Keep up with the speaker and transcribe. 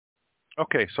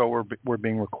Okay, so we're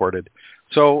being recorded.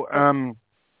 So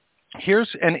here's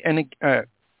the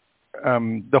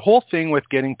whole thing with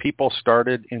getting people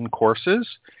started in courses.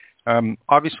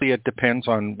 Obviously, it depends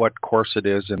on what course it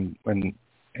is and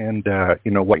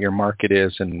what your market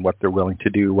is and what they're willing to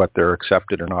do, what they're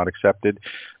accepted or not accepted.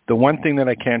 The one thing that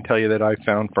I can tell you that I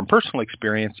found from personal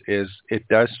experience is it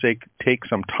does take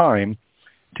some time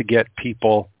to get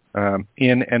people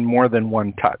in and more than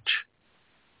one touch.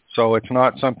 So it's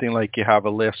not something like you have a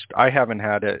list. I haven't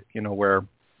had it, where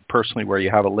you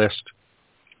have a list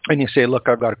and you say, look,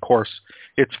 I've got a course.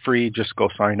 It's free. Just go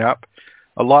sign up.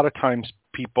 A lot of times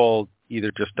people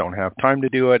either just don't have time to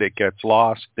do it. It gets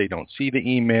lost. They don't see the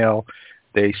email.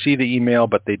 They see the email,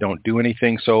 but they don't do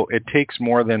anything. So it takes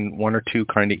more than one or two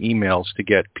kind of emails to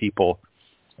get people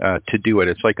to do it.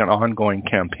 It's like an ongoing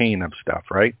campaign of stuff,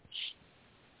 right?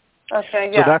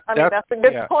 Okay, yeah. So that's a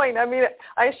good point. I mean,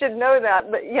 I should know that,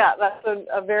 but yeah, that's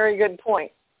a very good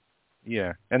point.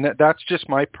 Yeah, and that's just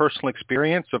my personal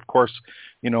experience. Of course,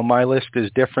 my list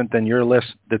is different than your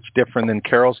list that's different than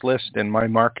Carol's list, and my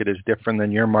market is different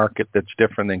than your market that's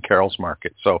different than Carol's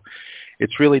market. So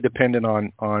it's really dependent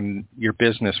on your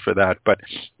business for that. But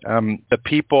the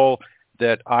people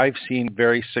that I've seen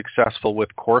very successful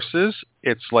with courses,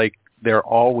 it's like they're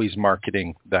always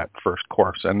marketing that first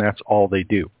course, and that's all they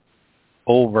do.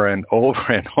 Over and over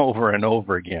and over and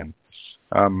over again.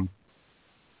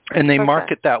 And they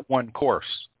market that one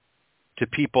course to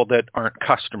people that aren't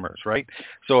customers, right?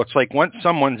 So it's like once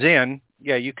someone's in,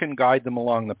 you can guide them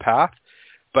along the path,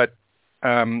 but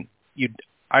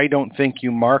I don't think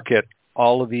you market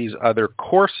all of these other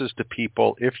courses to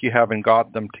people if you haven't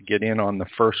got them to get in on the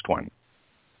first one,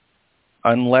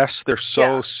 unless they're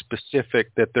so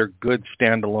specific that they're good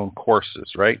standalone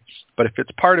courses, right? But if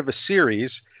it's part of a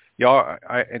series,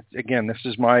 again, this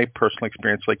is my personal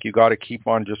experience. Like you got to keep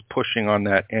on just pushing on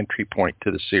that entry point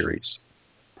to the series.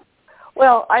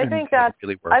 Well, I think that's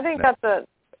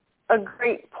a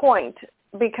great point,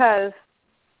 because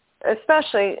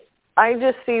especially I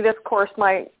just see this course,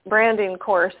 my branding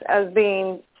course, as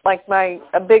being like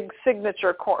a big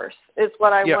signature course. It's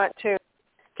what I want to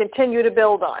continue to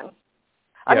build on.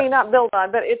 I mean, not build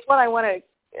on, but it's what I want to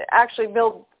actually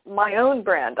build my own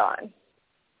brand on.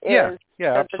 Yeah,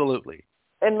 absolutely.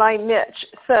 In my niche.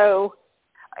 So,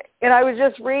 and I was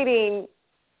just reading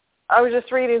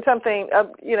something,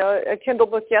 a Kindle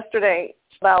book yesterday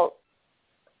about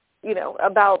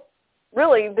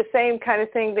really the same kind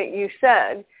of thing that you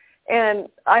said. And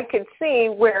I could see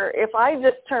where if I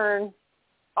just turn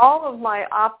all of my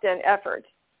opt-in efforts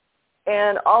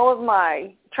and all of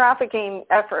my trafficking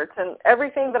efforts and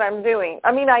everything that I'm doing,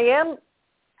 I mean,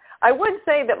 I would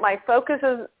say that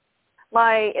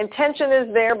my intention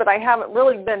is there, but I haven't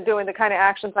really been doing the kind of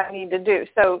actions I need to do.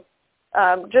 So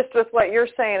just with what you're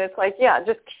saying, it's like,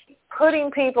 just keep putting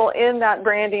people in that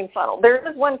branding funnel. There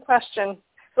is one question.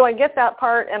 So I get that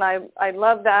part, and I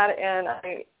love that, and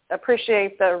I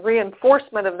appreciate the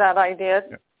reinforcement of that idea,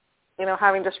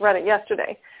 having just read it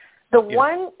yesterday. The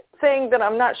one thing that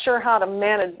I'm not sure how to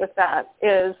manage with that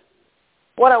is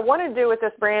what I want to do with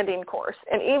this branding course.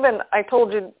 And even I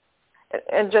told you,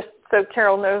 and just so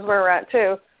Carol knows where we're at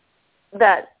too,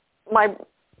 that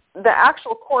the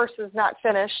actual course is not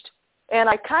finished, and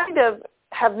I kind of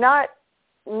have not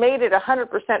made it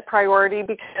 100% priority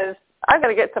because I've got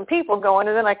to get some people going,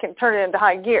 and then I can turn it into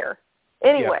high gear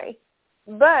anyway.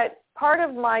 But part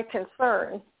of my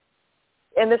concern,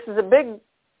 and this is a big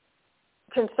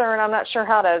concern, I'm not sure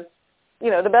how to,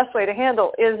 the best way to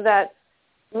handle, is that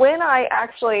when I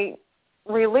actually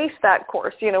release that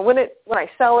course, when I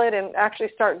sell it and actually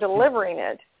start delivering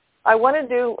it, I want to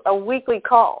do a weekly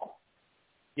call.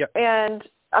 And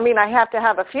I mean, I have to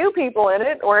have a few people in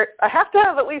it, or I have to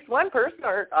have at least one person,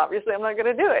 or obviously I'm not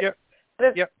going to do it.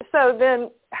 So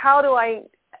then how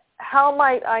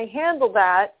might I handle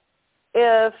that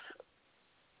if,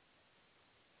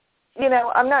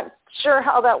 I'm not sure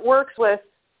how that works with,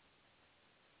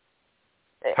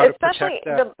 especially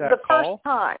the first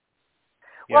time.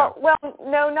 Well,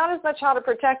 no, not as much how to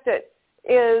protect it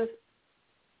is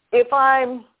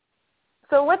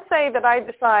so let's say that I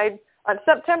decide on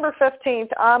September 15th,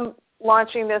 I'm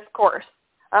launching this course.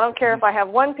 I don't care if I have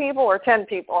 1 people or 10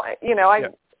 people,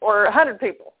 or 100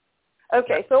 people.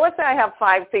 Okay, so let's say I have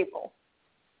 5 people,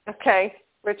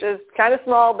 which is kind of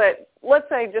small, but let's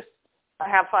say just I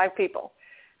have 5 people.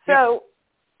 So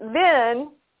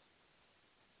then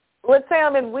let's say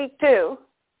I'm in week 2,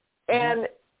 and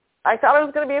I thought it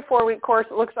was going to be a 4-week course.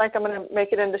 It looks like I'm going to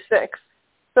make it into 6.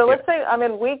 So let's say I'm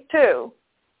in week 2,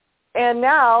 and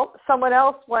now someone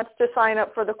else wants to sign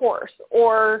up for the course,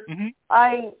 or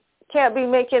I can't be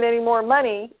making any more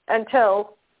money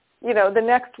until, the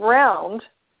next round.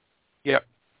 Yep.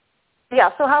 Yeah,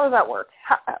 so how does that work?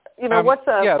 What's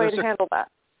a way to handle that?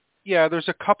 Yeah, there's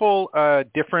a couple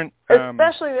different...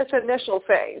 Especially this initial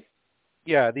phase.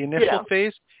 Yeah, the initial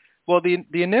phase. Well, the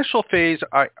initial phase,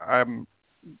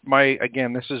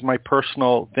 again, this is my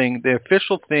personal thing. The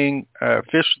official thing,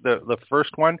 the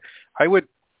first one, I would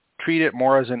treat it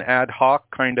more as an ad hoc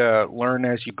kind of learn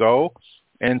as you go.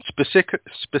 And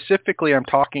specifically, I'm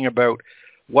talking about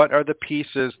what are the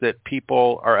pieces that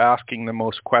people are asking the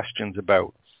most questions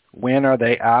about. When are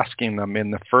they asking them,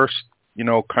 in the first,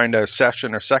 kind of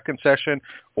session or second session,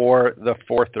 or the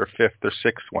fourth or fifth or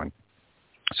sixth one?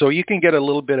 So you can get a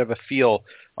little bit of a feel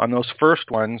on those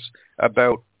first ones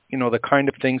about, the kind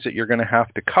of things that you're going to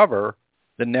have to cover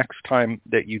the next time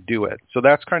that you do it. So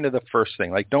that's kind of the first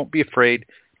thing. Like, don't be afraid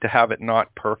to have it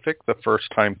not perfect the first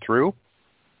time through,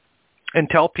 and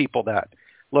tell people that,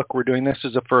 look, we're doing this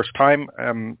as a first time.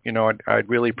 I'd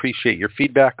really appreciate your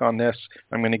feedback on this.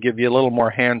 I'm going to give you a little more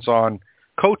hands-on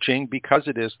coaching because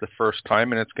it is the first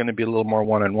time, and it's going to be a little more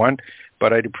one-on-one,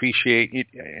 but I'd appreciate it.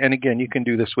 And again, you can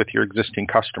do this with your existing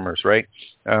customers, right,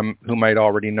 who might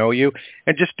already know you,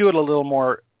 and just do it a little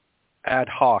more ad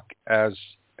hoc as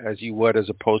you would, as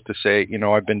opposed to say,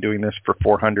 I've been doing this for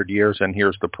 400 years and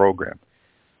here's the program.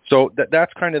 So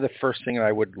that's kind of the first thing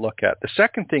I would look at. The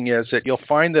second thing is that you'll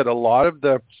find that a lot of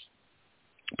the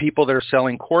people that are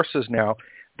selling courses now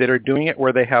that are doing it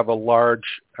where they have a large,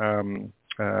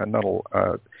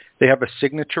 they have a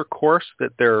signature course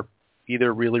that they're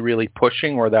either really, really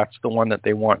pushing, or that's the one that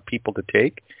they want people to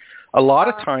take. A lot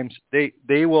of times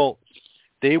they will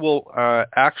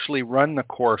actually run the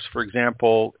course, for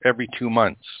example, every 2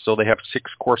 months. So they have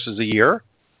 6 courses a year,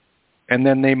 and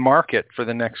then they mark it for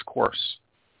the next course.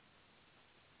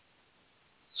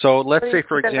 So let's say,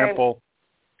 for example,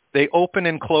 they open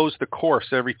and close the course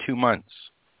every 2 months.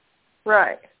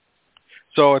 Right.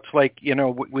 So it's like,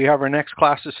 we have our next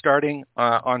classes starting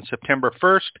on September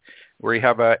 1st. We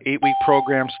have a 8-week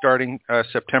program starting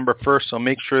September 1st. So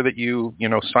make sure that you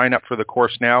sign up for the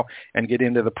course now and get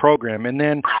into the program. And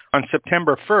then on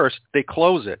September 1st, they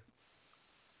close it.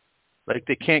 Like,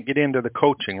 they can't get into the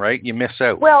coaching, right? You miss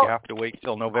out. Well, you have to wait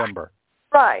till November.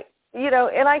 Right.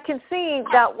 And I can see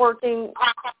that working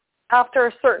after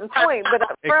a certain point, but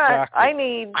up front,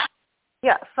 exactly.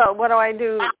 So what do I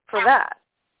do for that?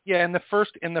 Yeah, in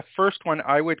the first one,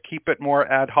 I would keep it more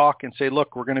ad hoc and say,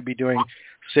 look, we're going to be doing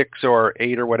 6 or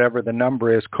 8 or whatever the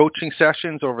number is, coaching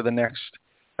sessions over the next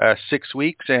 6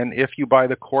 weeks. And if you buy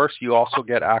the course, you also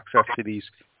get access to these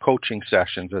coaching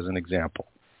sessions, as an example.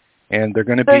 And they're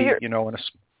going to be, in a...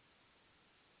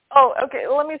 Oh, okay.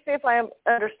 Well, let me see if I am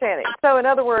understanding. So in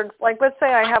other words, like, let's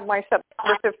say I have my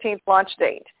September 15th launch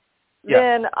date. Yeah.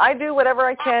 Then I do whatever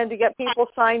I can to get people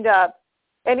signed up.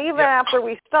 And even after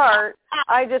we start,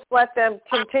 I just let them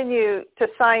continue to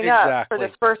sign up for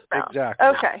this first round. Exactly.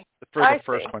 Okay. For the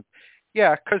first one.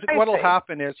 Yeah, because what will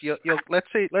happen is you'll let's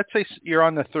say you're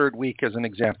on the 3rd week, as an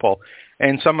example,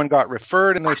 and someone got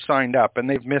referred and they signed up and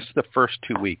they've missed the first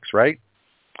 2 weeks, right?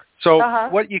 So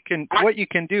what you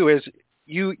can do is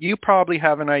you probably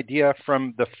have an idea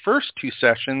from the first 2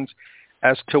 sessions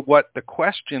as to what the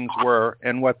questions were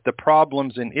and what the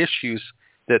problems and issues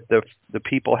that the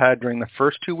people had during the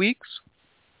first 2 weeks.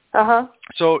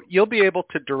 So you'll be able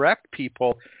to direct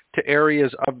people to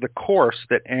areas of the course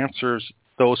that answers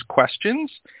those questions,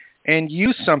 and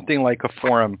use something like a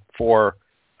forum for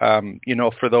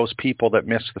for those people that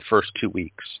missed the first 2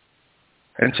 weeks,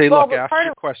 and say, look, ask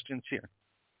your questions here.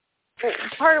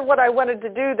 Part of what I wanted to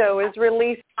do, though, is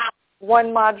release 1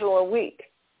 module a week.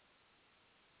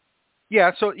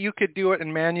 Yeah, so you could do it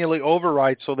and manually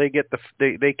override so they get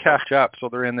they catch up, so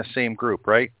they're in the same group,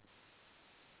 right?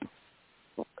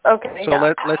 Okay.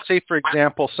 So let's say, for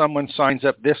example, someone signs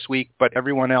up this week, but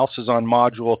everyone else is on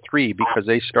module 3 because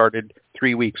they started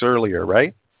 3 weeks earlier,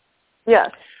 right?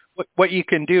 Yes. What you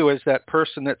can do is that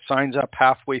person that signs up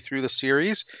halfway through the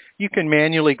series, you can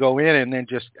manually go in and then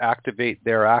just activate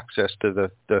their access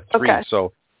to the 3,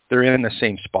 so they're in the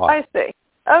same spot. I see.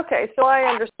 Okay, so I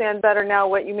understand better now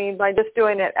what you mean by just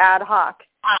doing it ad hoc.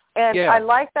 And I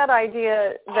like that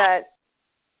idea that,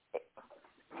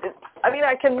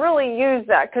 I can really use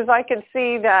that, because I can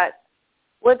see that,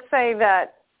 let's say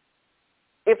that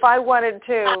if I wanted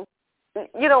to,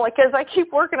 like, as I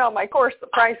keep working on my course, the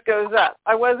price goes up.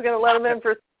 I was going to let them in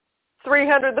for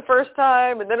 $300 the first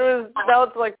time, and then now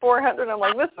it's like $400. I'm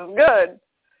like, this is good.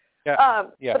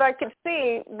 But I could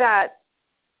see that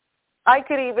I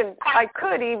could even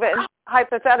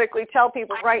hypothetically tell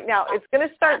people right now, it's going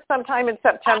to start sometime in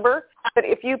September, but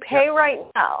if you pay right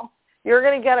now, you're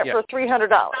going to get it for $300.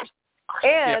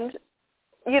 and,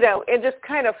 and just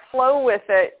kind of flow with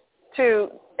it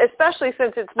especially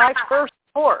since it's my first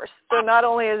course. So not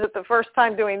only is it the first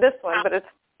time doing this one, but it's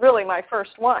really my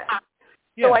first one.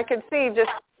 Yeah. So I can see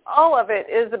just all of it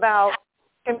is about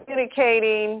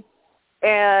communicating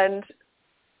and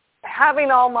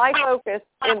having all my focus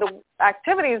in the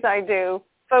activities I do,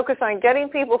 focus on getting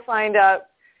people signed up,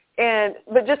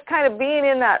 but just kind of being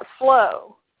in that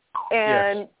flow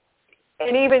and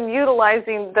even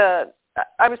utilizing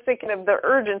I was thinking of the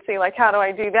urgency, like how do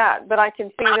I do that? But I can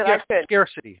see that I could.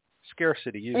 Scarcity,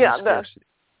 using scarcity.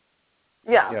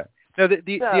 Yeah. Now,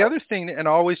 the other thing, and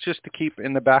always just to keep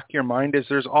in the back of your mind, is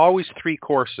there's always 3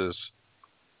 courses.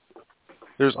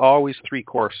 There's always 3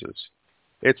 courses.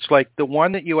 It's like the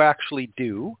one that you actually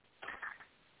do,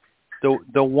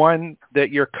 the one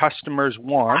that your customers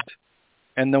want,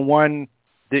 and the one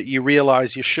that you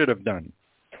realize you should have done.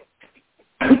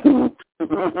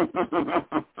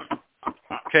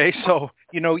 Okay, so,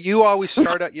 you always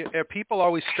start out, people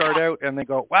always start out and they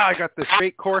go, wow, I got this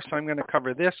great course. I'm going to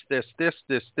cover this, and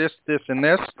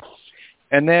this.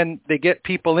 And then they get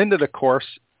people into the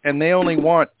course and they only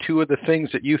want 2 of the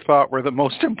things that you thought were the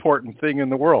most important thing in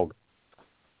the world.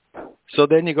 So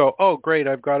then you go, oh, great,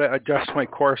 I've got to adjust my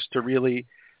course to really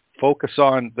focus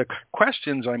on the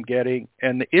questions I'm getting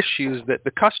and the issues that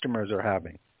the customers are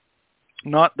having.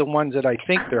 Not the ones that I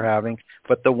think they're having,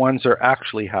 but the ones they're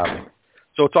actually having.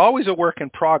 So it's always a work in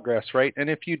progress, right? And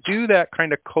if you do that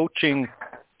kind of coaching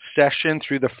session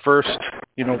through the first,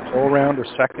 go-around or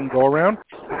second go-around,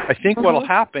 I think what will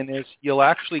happen is you'll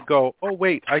actually go, oh,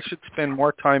 wait, I should spend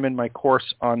more time in my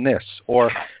course on this,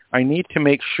 or I need to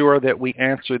make sure that we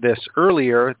answer this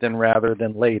earlier rather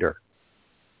than later,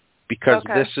 because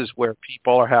this is where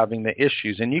people are having the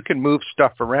issues, and you can move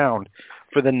stuff around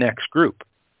for the next group.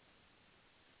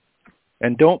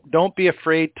 And don't be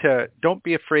afraid to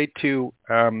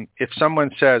if someone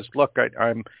says, look,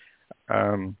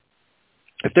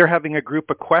 if they're having a group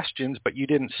of questions but you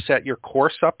didn't set your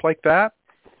course up like that,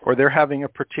 or they're having a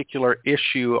particular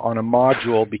issue on a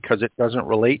module because it doesn't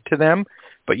relate to them,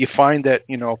 but you find that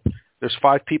there's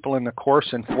 5 people in the course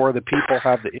and 4 of the people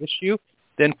have the issue,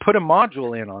 then put a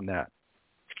module in on that.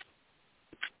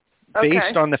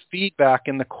 Based on the feedback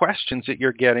and the questions that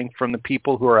you're getting from the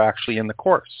people who are actually in the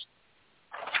course.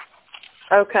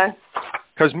 Okay.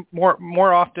 Because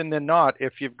more often than not,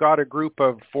 if you've got a group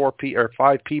of 4 or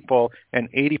 5 people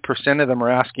and 80% of them are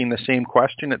asking the same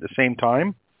question at the same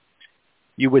time,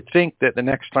 you would think that the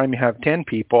next time you have 10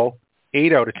 people,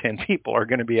 8 out of 10 people are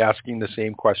going to be asking the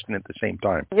same question at the same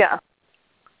time. Yeah.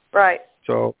 Right.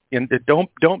 So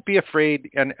don't be afraid.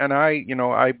 And I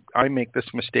make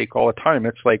this mistake all the time.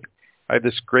 It's like I have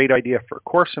this great idea for a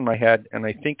course in my head, and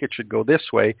I think it should go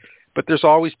this way. But there's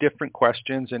always different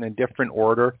questions and a different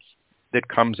order that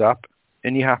comes up,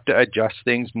 and you have to adjust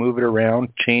things, move it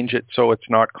around, change it so it's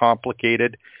not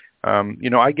complicated.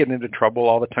 I get into trouble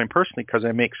all the time personally because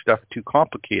I make stuff too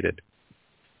complicated,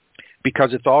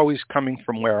 because it's always coming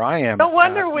from where I am. No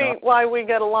wonder why we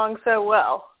get along so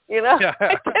well. Yeah.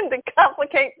 I tend to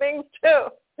complicate things too.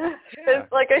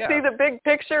 It's like I see the big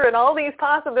picture and all these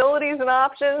possibilities and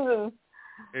options, and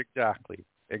Exactly.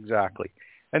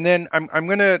 And then I'm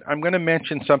gonna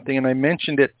mention something, and I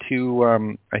mentioned it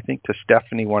to I think to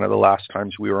Stephanie one of the last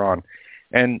times we were on,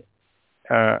 and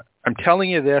I'm telling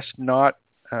you this not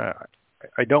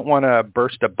I don't want to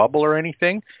burst a bubble or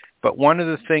anything, but one of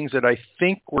the things that I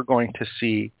think we're going to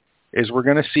see is we're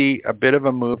going to see a bit of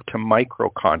a move to micro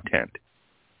content.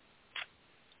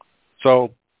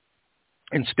 So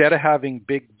instead of having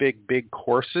big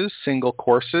courses, single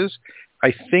courses,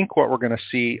 I think what we're going to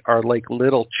see are like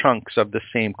little chunks of the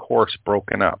same course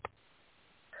broken up.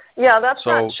 Yeah, that's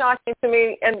not shocking to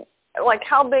me. And like,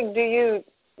 how big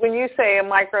when you say a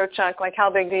micro chunk, like how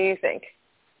big do you think?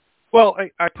 Well,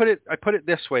 I put it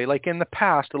this way. Like in the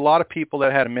past, a lot of people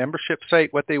that had a membership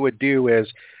site, what they would do is,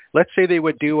 let's say they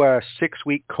would do a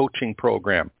 6-week coaching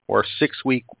program or a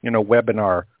 6-week,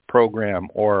 webinar program,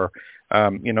 or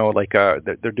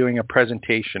they're doing a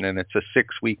presentation and it's a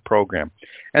 6-week program,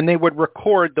 and they would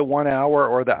record the 1 hour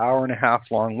or the hour and a half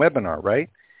long webinar, right?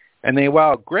 And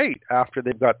great. After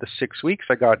they've got the 6 weeks,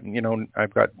 I've got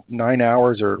 9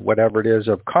 hours or whatever it is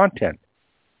of content,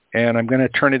 and I'm going to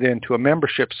turn it into a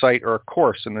membership site or a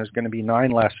course, and there's going to be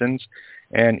 9 lessons,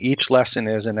 and each lesson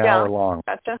is an hour long,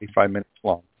 45 minutes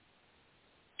long.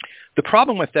 The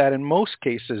problem with that in most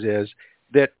cases is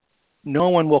that no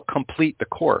one will complete the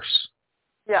course.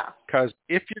 Yeah. Because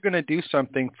if you're going to do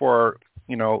something for,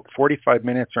 45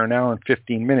 minutes or an hour and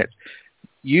 15 minutes,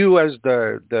 you as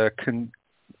the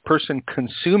person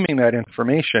consuming that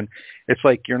information, it's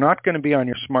like you're not going to be on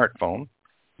your smartphone.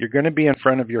 You're going to be in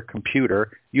front of your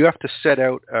computer. You have to set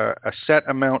out a set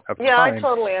amount of time. Yeah, I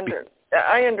totally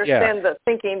I understand the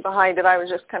thinking behind it. I was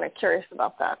just kind of curious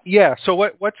about that. Yeah. So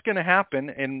what's going to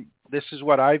happen, and this is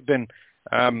what I've been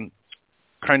kind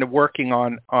of working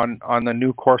on the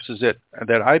new courses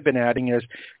that I've been adding, is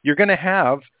you're going to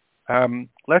have,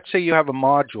 let's say you have a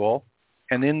module,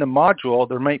 and in the module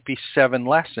there might be 7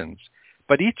 lessons,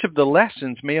 but each of the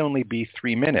lessons may only be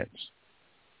 3 minutes.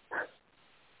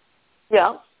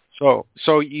 Yeah.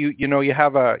 So you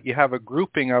have a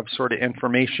grouping of sort of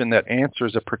information that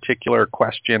answers a particular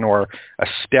question or a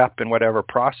step in whatever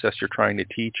process you're trying to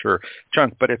teach or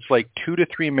chunk, but it's like 2 to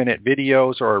 3 minute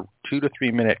videos or 2 to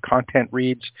 3 minute content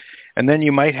reads, and then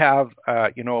you might have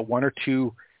a 1 or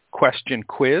 2 question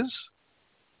quiz,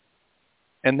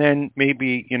 and then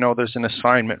maybe there's an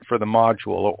assignment for the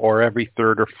module, or every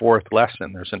 3rd or 4th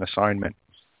lesson there's an assignment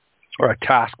or a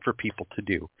task for people to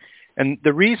do. And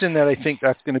the reason that I think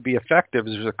that's going to be effective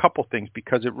is there's a couple things,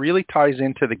 because it really ties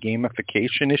into the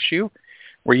gamification issue,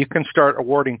 where you can start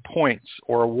awarding points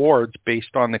or awards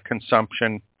based on the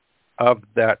consumption of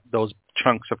those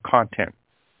chunks of content.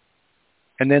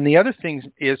 And then the other thing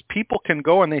is people can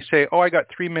go and they say, oh, I got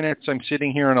 3 minutes. I'm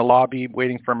sitting here in a lobby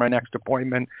waiting for my next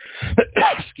appointment.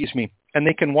 Excuse me. And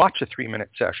they can watch a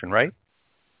 3-minute session, right?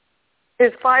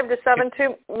 Is 5 to 7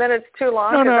 minutes too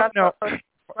long? No.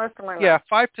 Most of my life. Yeah,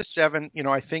 5 to 7,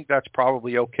 I think that's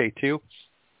probably okay too.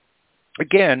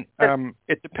 Again,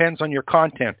 it depends on your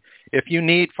content. If you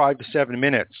need 5 to 7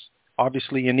 minutes,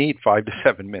 obviously you need 5 to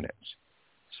 7 minutes.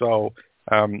 So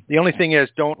the only thing is,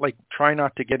 try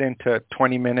not to get into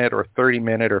 20-minute or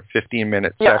 30-minute or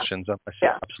 15-minute sessions unless you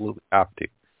absolutely have to.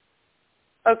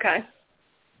 Okay.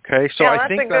 Okay, so I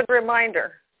think that's a good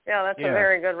reminder. Yeah, that's a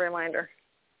very good reminder.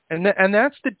 And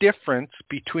that's the difference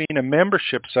between a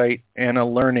membership site and a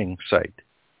learning site.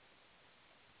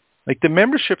 Like, the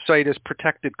membership site is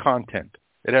protected content.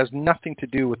 It has nothing to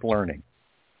do with learning.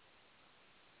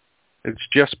 It's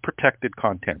just protected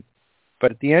content.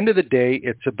 But at the end of the day,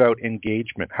 it's about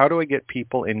engagement. How do I get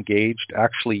people engaged,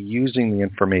 actually using the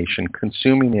information,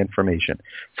 consuming the information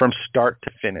from start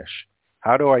to finish?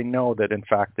 How do I know that, in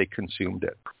fact, they consumed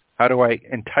it? How do I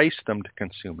entice them to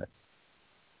consume it?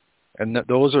 And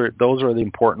those are the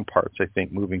important parts, I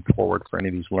think, moving forward for any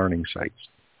of these learning sites.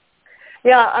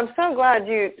 Yeah, I'm so glad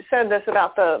you said this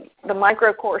about the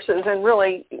micro courses, and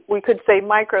really we could say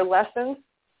micro lessons,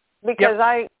 because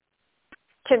I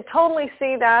can totally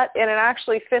see that, and it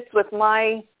actually fits with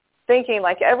my thinking.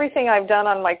 Like, everything I've done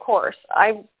on my course,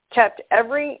 I've kept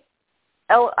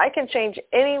I can change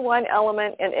any one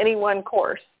element in any one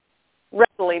course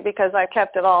readily, because I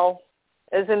kept it all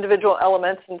as individual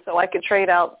elements, and so I could trade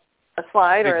out a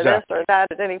slide or this or that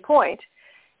at any point.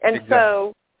 And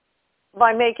so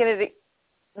by making it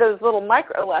those little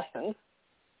micro lessons,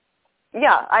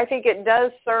 I think it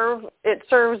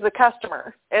serves the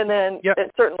customer, and then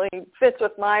it certainly fits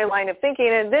with my line of thinking.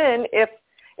 And then if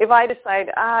I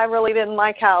decide I really didn't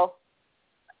like how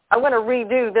I want to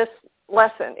redo this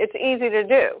lesson, it's easy to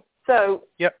do. So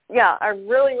I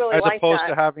really like that.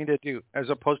 As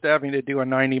opposed to having to do a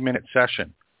 90-minute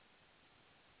session.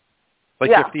 Like,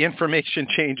 if the information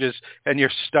changes and you're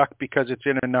stuck because it's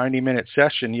in a 90-minute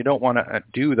session, you don't want to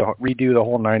redo the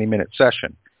whole 90-minute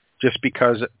session just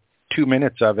because 2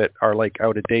 minutes of it are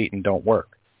out of date and don't work.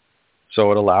 So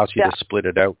it allows you to split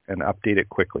it out and update it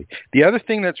quickly. The other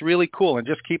thing that's really cool, and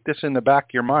just keep this in the back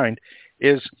of your mind,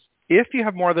 is if you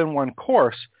have more than one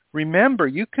course, remember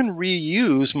you can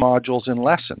reuse modules and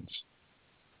lessons.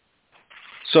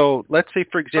 So let's say,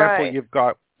 for example, you've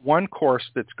got one course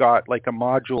that's got a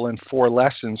module and 4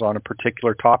 lessons on a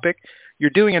particular topic.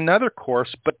 You're doing another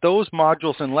course, but those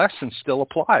modules and lessons still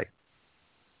apply.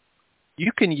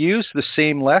 You can use the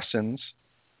same lessons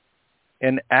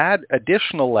and add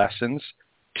additional lessons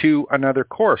to another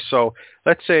course. So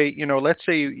let's say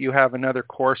you have another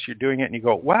course, you're doing it, and you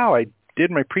go, wow, I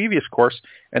did my previous course,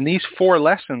 and these 4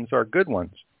 lessons are good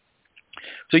ones.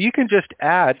 So you can just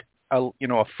add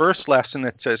a first lesson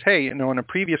that says, hey, in a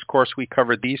previous course we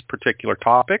covered these particular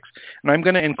topics, and I'm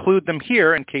going to include them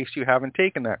here in case you haven't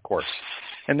taken that course.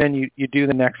 And then you do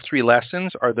the next 3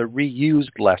 lessons are the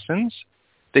reused lessons.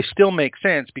 They still make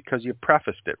sense because you've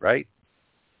prefaced it, right?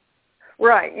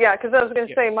 Right, yeah, because I was going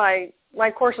to say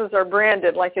my courses are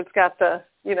branded, like it's got they're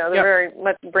very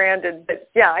much branded. But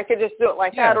I could just do it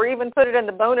like that, or even put it in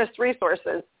the bonus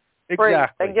resources for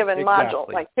a given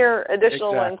module. Like, here are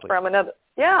additional ones from another.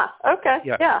 Yeah, okay,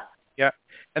 yeah.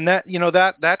 And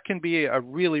that can be a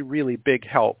really, really big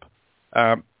help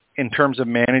in terms of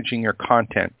managing your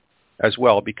content as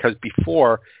well, because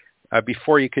before,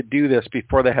 before you could do this,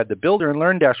 before they had the builder in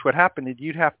LearnDash, what happened is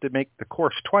you'd have to make the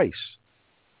course twice.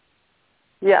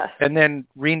 Yes. And then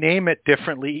rename it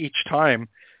differently each time,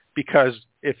 because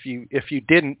if you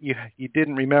didn't, you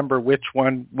didn't remember which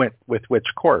one went with which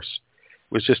course.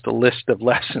 It was just a list of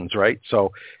lessons, right?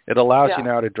 So it allows you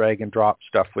now to drag and drop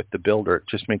stuff with the builder. It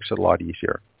just makes it a lot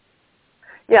easier.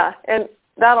 Yeah, and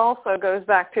that also goes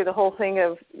back to the whole thing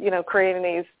of, creating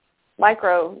these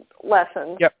micro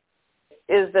lessons. Yep.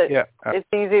 Is that it's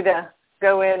easy to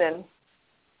go in and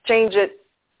change it,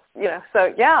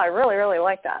 So, yeah, I really, really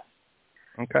like that.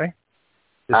 Okay.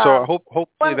 So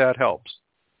hopefully that helps.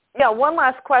 Yeah, one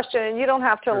last question, and you don't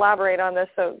have to elaborate on this,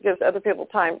 so it gives other people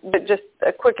time, but just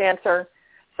a quick answer.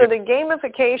 So the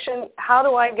gamification, how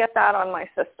do I get that on my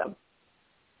system?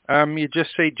 You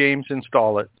just say, James,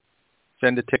 install it.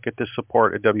 Send a ticket to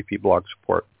support at WP Blog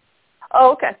Support.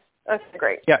 Oh, okay. That's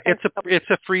great. Yeah, it's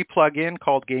a free plugin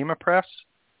called Gamipress,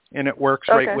 and it works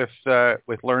right with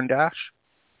LearnDash.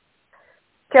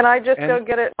 Can I just go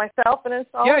get it myself and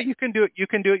install it? Yeah, you can do it. You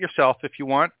can do it yourself if you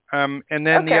want. And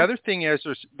then the other thing is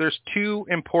there's two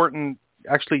important.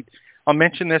 Actually, I'll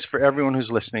mention this for everyone who's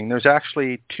listening. There's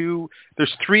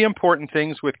three important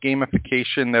things with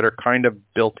gamification that are kind of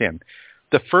built in.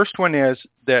 The first one is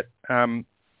that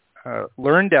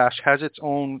LearnDash has its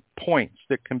own points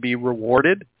that can be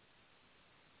rewarded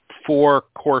for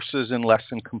courses and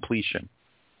lesson completion.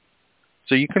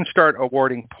 So you can start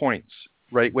awarding points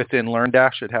right within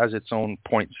LearnDash. It has its own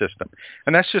point system.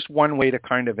 And that's just one way to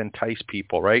kind of entice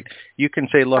people, right? You can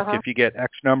say, look, if you get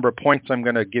X number of points, I'm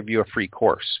going to give you a free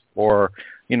course, or,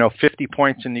 50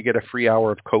 points and you get a free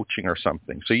hour of coaching or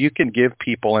something. So you can give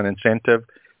people an incentive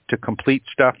to complete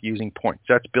stuff using points.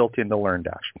 That's built into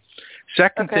LearnDash.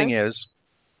 Second thing is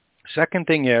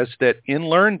that in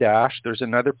LearnDash, there's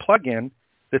another plugin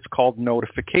that's called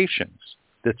Notifications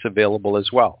that's available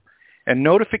as well. And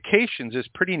Notifications is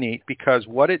pretty neat because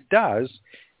what it does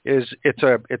is it's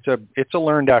a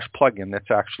LearnDash plugin that's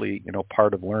actually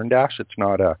part of LearnDash.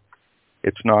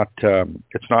 It's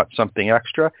not something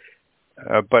extra.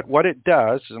 But what it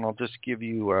does, and I'll just give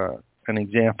you an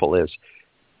example, is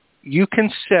you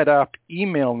can set up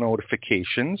email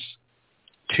notifications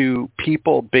to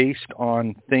people based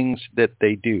on things that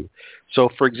they do. So,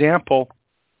 for example,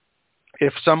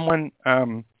 if someone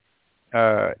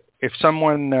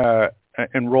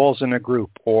enrolls in a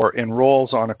group or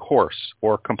enrolls on a course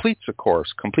or completes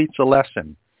a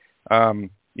lesson,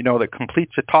 that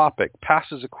completes a topic,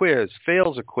 passes a quiz,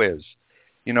 fails a quiz,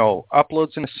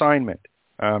 uploads an assignment,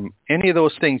 any of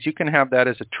those things, you can have that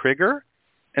as a trigger.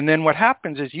 And then what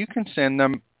happens is you can send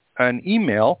them an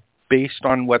email based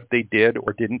on what they did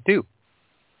or didn't do.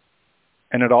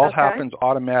 And it all happens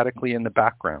automatically in the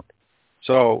background.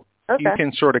 So you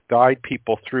can sort of guide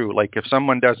people through. Like if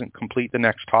someone doesn't complete the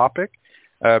next topic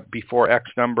before X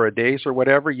number of days or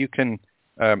whatever, you can,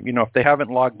 if they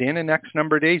haven't logged in X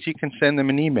number of days, you can send them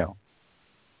an email.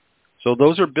 So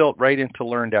those are built right into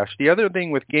LearnDash. The other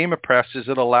thing with Gamipress is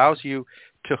it allows you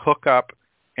to hook up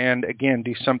and, again,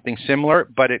 do something similar,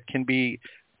 but it can be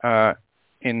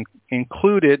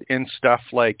included in stuff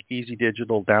like Easy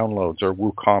Digital Downloads or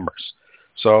WooCommerce.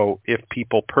 So if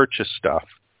people purchase stuff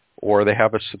or they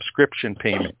have a subscription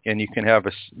payment, and you can have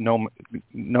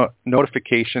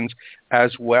notifications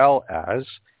as well as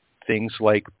things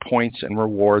like points and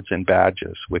rewards and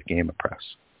badges with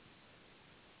Gamipress.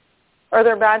 Are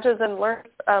there badges in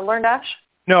LearnDash?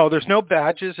 No, there's no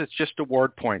badges. It's just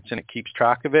award points, and it keeps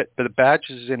track of it. But the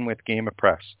badges is in with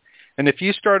Gamipress. And if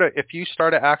you've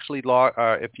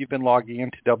been logging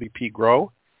into WP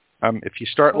Grow, if you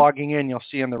start logging in, you'll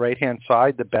see on the right-hand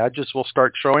side the badges will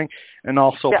start showing, and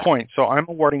also points. So I'm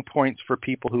awarding points for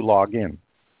people who log in.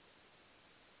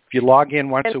 If you log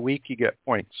in once a week, you get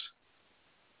points.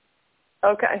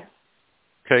 Okay.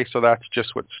 Okay, so that's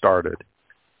just what started.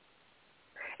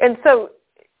 And so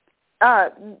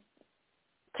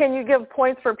can you give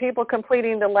points for people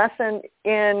completing the lesson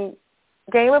in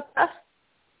Gamipress?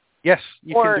 Yes,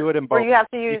 you can do it in both. Or you have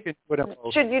to use.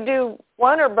 Should you do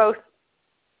one or both?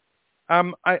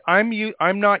 I'm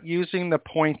not using the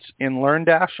points in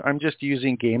LearnDash. I'm just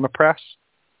using Gamipress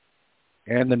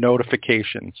and the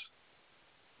notifications.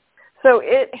 So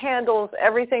it handles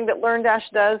everything that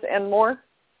LearnDash does and more?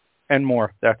 And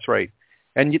more, that's right.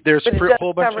 And there's a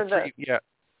whole bunch of free,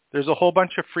 there's a whole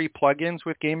bunch of free plugins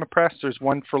with Gamipress. There's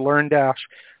one for LearnDash.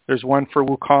 There's one for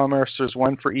WooCommerce. There's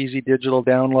one for Easy Digital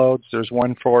Downloads. There's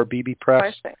one for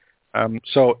BBPress.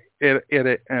 So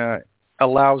it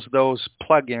allows those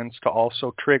plugins to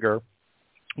also trigger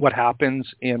what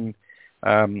happens in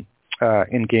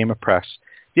Gamipress.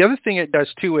 The other thing it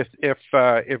does too, if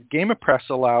Gamipress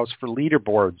allows for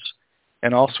leaderboards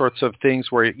and all sorts of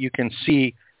things where you can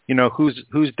see,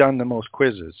 who's done the most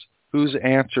quizzes, who's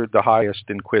answered the highest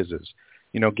in quizzes.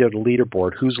 Get a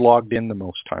leaderboard, who's logged in the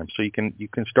most time. So you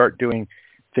can start doing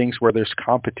things where there's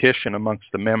competition amongst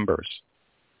the members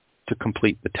to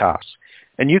complete the tasks.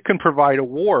 And you can provide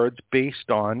awards based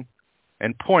on,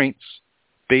 and points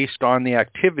based on the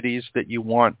activities that you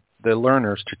want the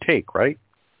learners to take, right?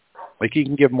 Like you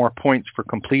can give more points for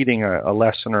completing a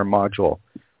lesson or a module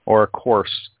or a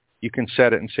course. You can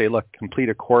set it and say, look, complete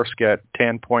a course, get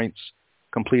 10 points,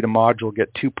 complete a module,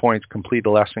 get 2 points, complete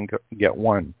a lesson, get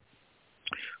 1.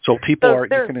 So you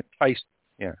can entice,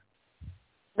 yeah.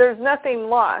 There's nothing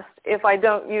lost if I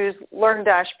don't use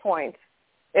LearnDash points.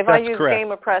 If That's I use correct.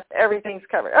 GameApress, everything's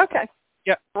covered. Okay.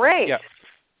 Yeah. Great.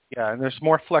 Yeah, and there's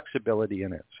more flexibility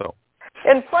in it. So.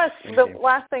 And plus, the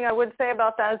last thing I would say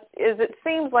about that is it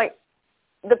seems like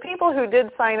the people who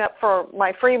did sign up for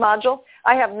my free module,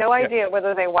 I have no idea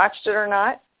whether they watched it or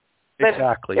not. But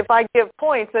exactly. if I give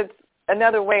points, it's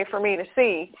another way for me to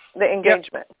see the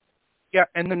engagement. Yeah,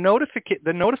 and the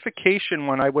notification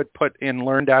one I would put in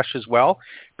LearnDash as well,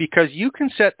 because you can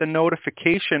set the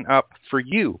notification up for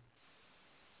you,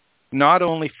 not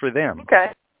only for them. Okay.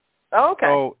 Oh, okay.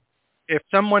 So if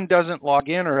someone doesn't log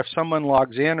in, or if someone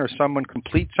logs in, or someone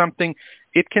completes something,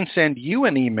 it can send you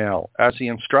an email as the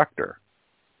instructor.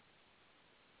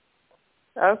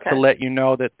 Okay. To let you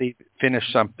know that they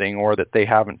finished something, or that they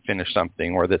haven't finished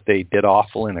something, or that they did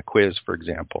awful in a quiz, for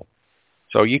example.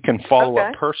 So you can follow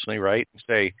up personally, right, and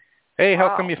say, hey,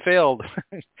 how come you failed?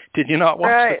 Did you not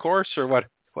watch the course, or what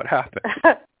happened?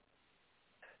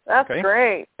 That's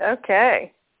great.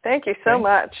 Okay. Thank you so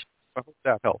much. I hope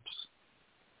that helps.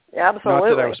 Yeah, absolutely.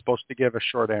 Not that I was supposed to give a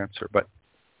short answer, but...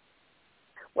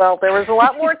 Well, there was a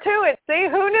lot more to it. See,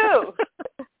 who knew?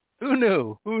 Who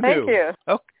knew? Thank you.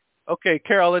 Okay,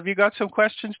 Carol, have you got some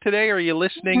questions today? Are you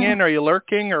listening in? Are you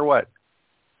lurking, or what?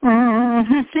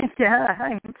 Yeah,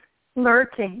 I'm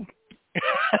lurking.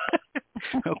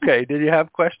 Okay, did you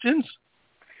have questions?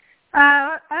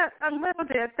 A little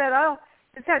bit, but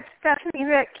is that Stephanie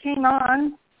that came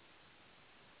on?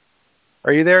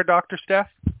 Are you there, Dr. Steph?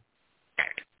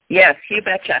 Yes, you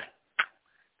betcha.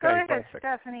 Go ahead, perfect.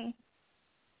 Stephanie.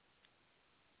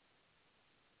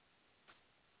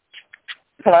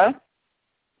 Hello?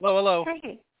 Hello.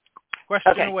 Hey.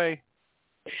 Question away.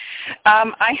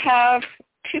 I have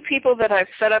 2 people that I've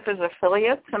set up as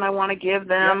affiliates, and I want to give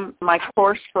them my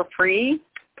course for free.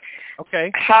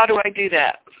 Okay. How do I do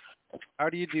that? How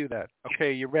do you do that?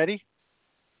 Okay, you ready?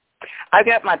 I've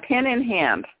got my pen in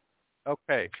hand.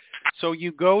 Okay. So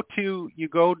you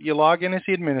log in as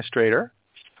the administrator.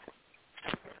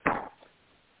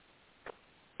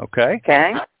 Okay.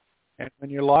 Okay. And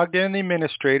when you're logged in the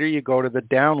administrator, you go to the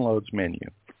downloads menu.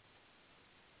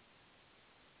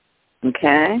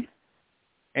 Okay.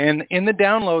 And in the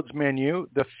downloads menu,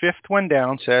 the 5th one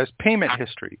down says payment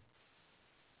history.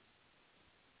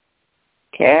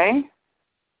 Okay.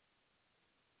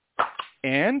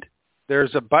 And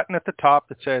there's a button at the top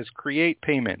that says create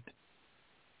payment.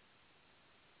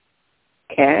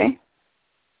 Okay.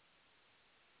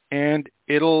 And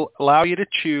it'll allow you to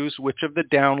choose which of the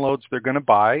downloads they're going to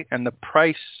buy and the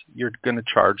price you're going to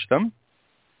charge them.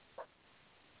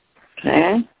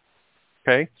 Okay.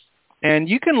 Okay. And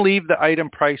you can leave the item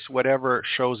price whatever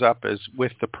shows up as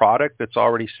with the product that's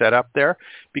already set up there,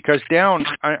 because down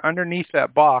underneath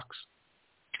that box,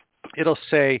 it'll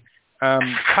say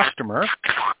customer,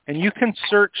 and you can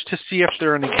search to see if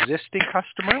they're an existing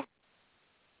customer.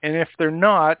 And if they're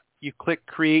not, you click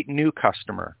create new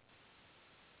customer.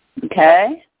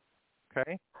 Okay.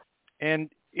 Okay. And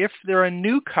if they're a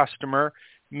new customer,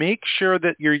 make sure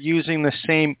that you're using the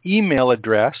same email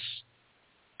address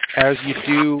as you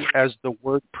do as the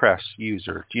WordPress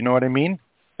user. Do you know what I mean?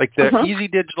 Like the Easy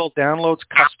Digital Downloads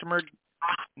customer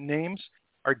names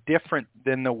are different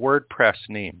than the WordPress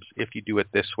names if you do it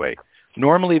this way.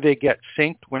 Normally they get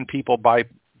synced when people buy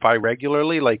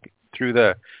regularly, like through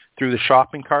the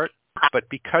shopping cart. But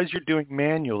because you're doing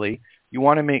manually, you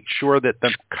want to make sure that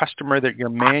the customer that you're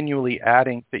manually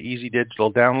adding to Easy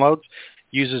Digital Downloads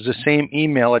uses the same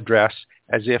email address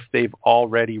as if they've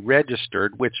already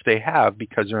registered, which they have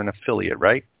because they're an affiliate,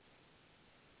 right?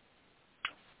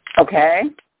 Okay.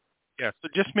 Yeah, so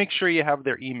just make sure you have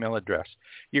their email address.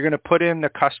 You're going to put in the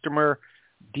customer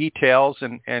details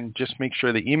and just make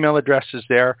sure the email address is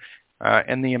there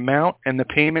and the amount and the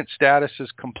payment status is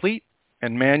complete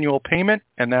and manual payment,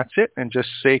 and that's it, and just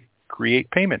say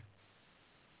create payment.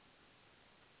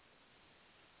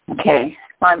 Okay.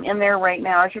 Well, I'm in there right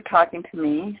now as you're talking to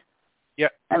me.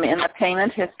 Yep. I'm in the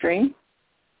payment history.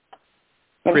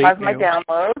 It Create has my new.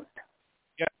 downloads.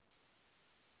 Yep.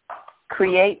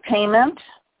 create payment,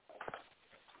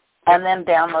 and then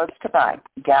downloads to buy.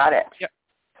 Got it. Yep.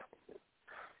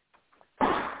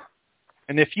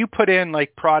 And if you put in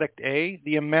like product A,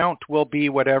 the amount will be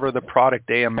whatever the product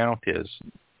A amount is.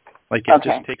 Like it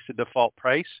just takes the default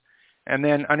price. And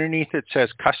then underneath it says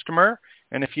customer.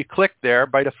 And if you click there,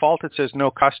 by default it says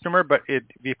no customer, but if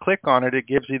you click on it, it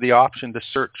gives you the option to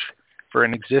search for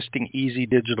an existing Easy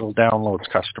Digital Downloads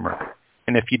customer.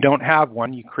 And if you don't have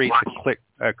one, you create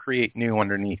create new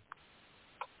underneath.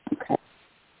 Okay.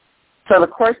 So the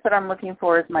course that I'm looking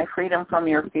for is my Freedom from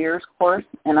Your Fears course,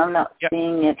 and I'm not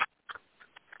seeing it.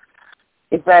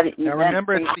 Is that an now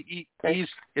remember,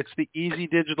 it's the Easy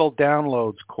Digital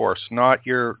Downloads course, not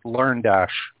your LearnDash.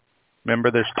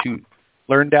 Remember, there's two.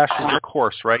 LearnDash is a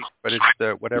course, right? But it's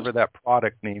the whatever that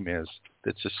product name is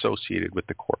that's associated with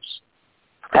the course.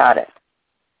 Got it.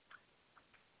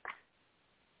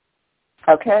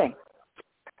 Okay.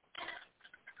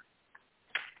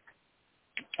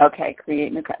 Okay,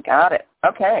 create new. Got it.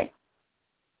 Okay.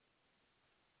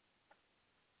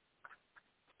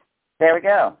 There we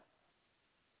go.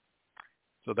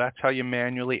 So that's how you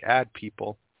manually add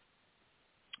people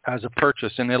as a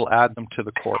purchase, and it'll add them to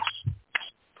the course.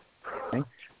 Okay?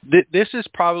 This is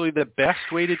probably the best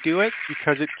way to do it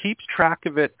because it keeps track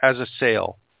of it as a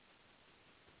sale.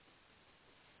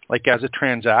 Like as a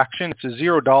transaction. It's a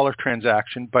 $0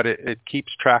 transaction, but it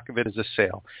keeps track of it as a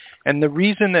sale. And the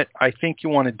reason that I think you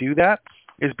want to do that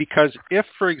is because if,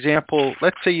 for example,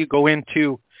 let's say you go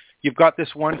into, you've got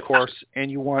this one course and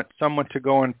you want someone to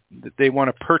go and they want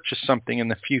to purchase something in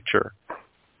the future.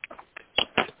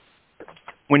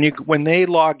 When they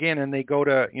log in and they go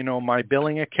to, my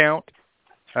billing account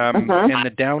and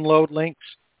the download links,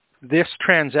 this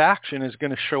transaction is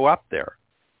going to show up there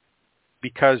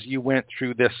because you went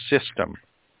through this system.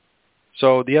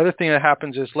 So the other thing that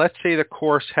happens is, let's say the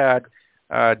course had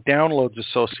downloads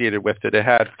associated with it. It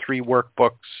had 3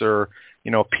 workbooks or,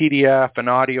 PDF, an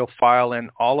audio file, and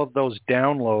all of those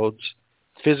downloads,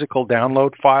 physical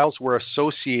download files, were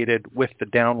associated with the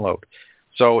download.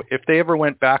 So if they ever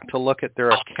went back to look at their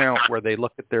account where they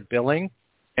look at their billing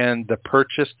and the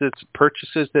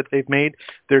purchases that they've made,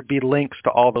 there'd be links to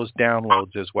all those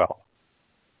downloads as well.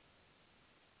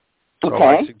 So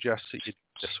I suggest that you do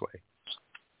it this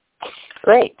way.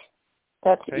 Great.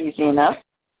 That's easy enough.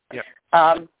 Yeah.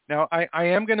 Now, I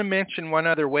am going to mention one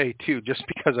other way, too, just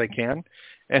because I can.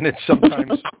 And it's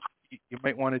sometimes you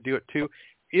might want to do it, too.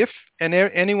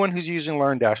 Anyone who's using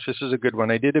LearnDash, this is a good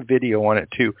one. I did a video on it,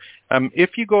 too.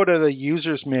 If you go to the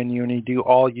Users menu and you do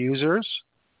All Users,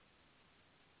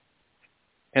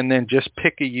 and then just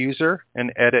pick a user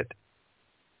and edit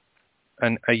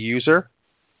a user,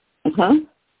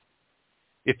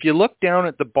 if you look down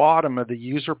at the bottom of the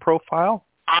user profile,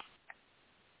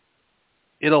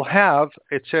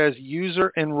 it says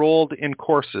user enrolled in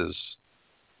courses.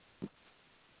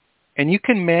 And you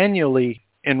can manually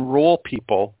enroll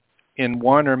people in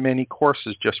one or many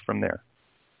courses just from there.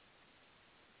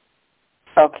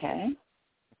 Okay.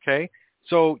 Okay.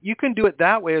 So you can do it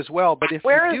that way as well. But if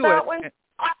Where you is do that it, one?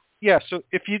 Yeah. So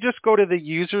if you just go to the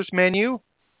users menu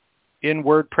in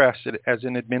WordPress as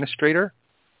an administrator,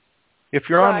 if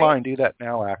you're online, do that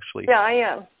now. Actually. Yeah, I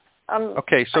am.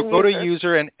 Okay. So go to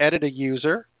user and edit a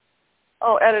user.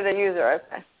 Oh, edit a user.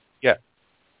 Okay. Yeah.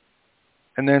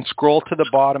 And then scroll to the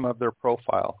bottom of their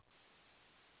profile.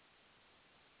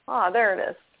 There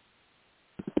it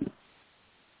is.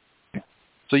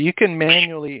 So you can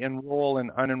manually enroll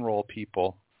and unenroll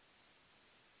people.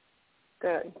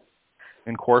 Good.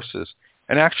 In courses.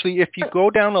 And actually, if you go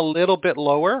down a little bit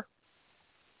lower,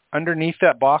 underneath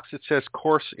that box it says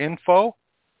course info.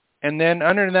 And then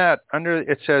under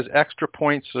it says extra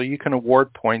points, so you can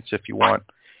award points if you want.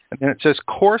 And then it says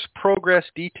course progress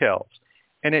details.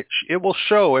 And it will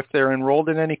show if they're enrolled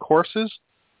in any courses.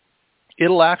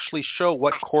 It'll actually show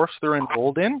what course they're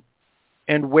enrolled in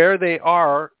and where they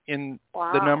are in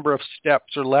the number of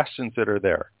steps or lessons that are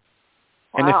there.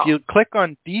 And if you click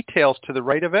on details to the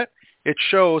right of it, it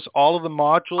shows all of the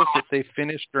modules that they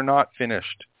finished or not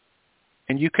finished.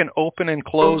 And you can open and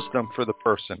close them for the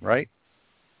person, right?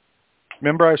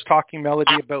 Remember I was talking,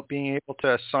 Melody, about being able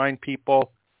to assign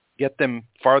people, get them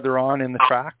farther on in the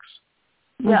tracks?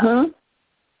 Yeah.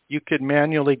 You could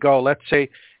manually go. Let's say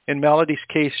in Melody's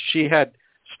case, she had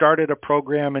started a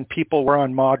program and people were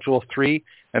on Module 3,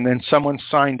 and then someone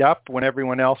signed up when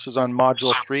everyone else is on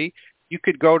Module 3. You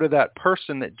could go to that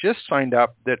person that just signed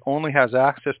up that only has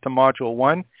access to Module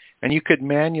 1, and you could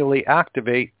manually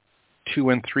activate 2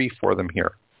 and 3 for them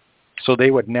here. So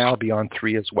they would now be on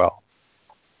 3 as well.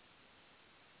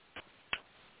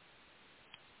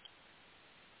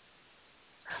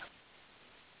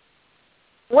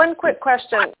 One quick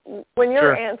question. When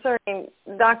you're Sure. answering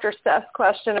Dr. Steph's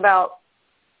question about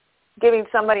giving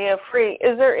somebody a free,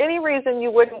 is there any reason you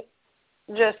wouldn't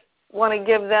just want to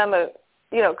give them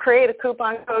create a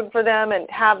coupon code for them and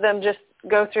have them just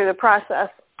go through the process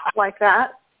like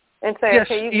that and say, Yes,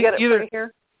 okay, you can get it free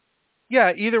here?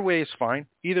 Yeah, either way is fine.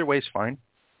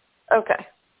 Okay.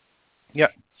 Yeah.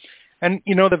 And,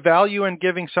 the value in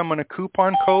giving someone a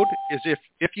coupon code is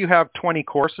if you have 20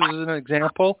 courses as an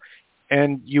example,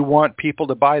 and you want people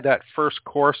to buy that first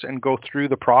course and go through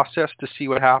the process to see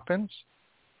what happens,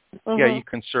 yeah,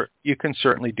 you can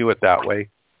certainly do it that way.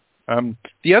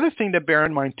 The other thing to bear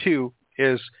in mind, too,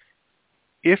 is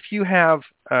if you have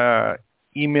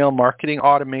email marketing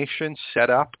automation set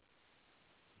up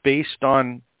based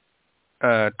on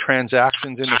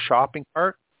transactions in the shopping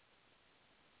cart,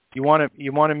 you want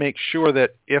to make sure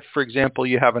that if, for example,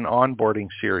 you have an onboarding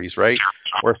series, right,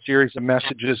 or a series of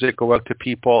messages that go out to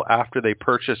people after they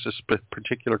purchase a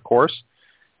particular course,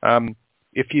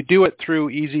 if you do it through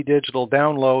Easy Digital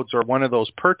Downloads or one of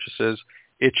those purchases,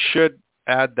 it should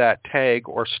add that tag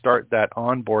or start that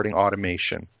onboarding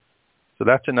automation. So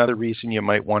that's another reason you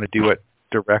might want to do it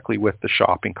directly with the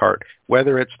shopping cart,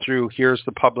 whether it's through here's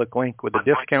the public link with a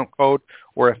discount code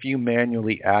or if you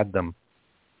manually add them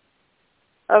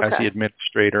as the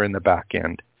administrator in the back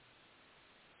end.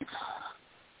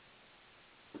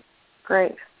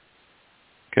 Great.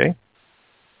 Okay.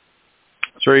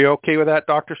 So are you okay with that,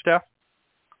 Dr. Steph?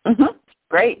 Mm-hmm.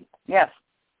 Great. Yes.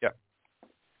 Yeah.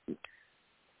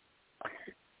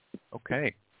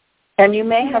 Okay. And you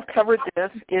may have covered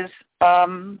this.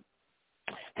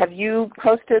 Have you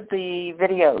posted the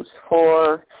videos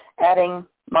for adding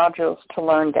modules to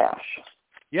LearnDash?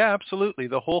 Yeah, absolutely.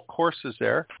 The whole course is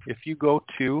there. If you go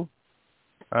to,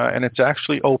 and it's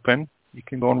actually open, you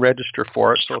can go and register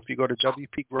for it. So if you go to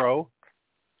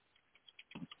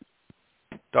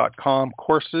wpgrow.com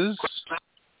courses,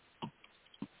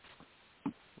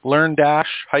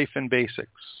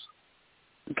 LearnDash-basics.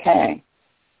 Okay.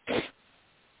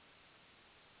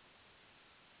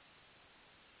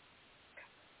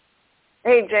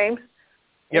 Hey, James.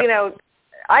 Yep.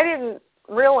 I didn't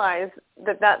realize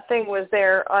that thing was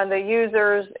there on the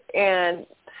users and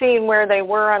seeing where they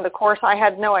were on the course. I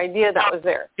had no idea that was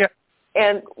there. Yeah.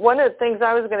 And one of the things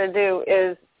I was going to do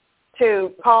is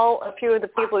to call a few of the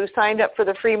people who signed up for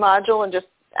the free module and just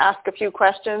ask a few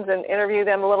questions and interview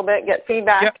them a little bit, get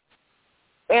feedback. Yep.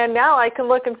 And now I can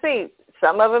look and see.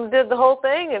 Some of them did the whole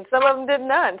thing and some of them did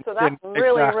none. So that's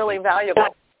really, really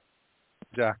valuable.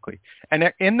 Exactly. And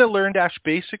in the LearnDash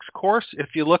Basics course,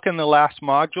 if you look in the last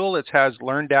module, it has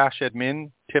LearnDash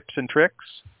Admin Tips and Tricks.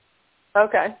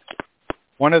 Okay.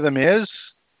 One of them is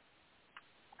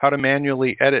how to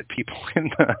manually edit people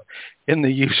in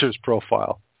the user's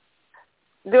profile.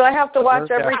 Do I have to watch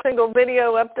every single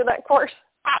video up to that course,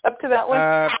 up to that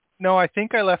one? No, I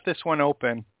think I left this one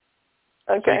open.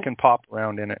 Okay. So you can pop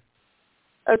around in it.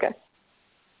 Okay.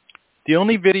 The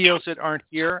only videos that aren't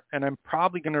here, and I'm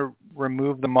probably going to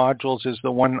remove the modules, is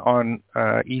the one on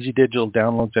Easy Digital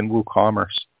Downloads and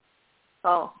WooCommerce.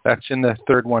 Oh. That's in the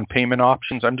third one, payment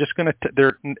options. I'm just going to,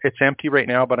 it's empty right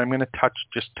now, but I'm going to touch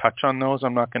on those.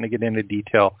 I'm not going to get into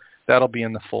detail. That'll be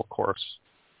in the full course.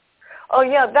 Oh,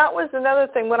 yeah, that was another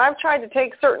thing. When I've tried to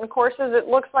take certain courses, it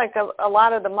looks like a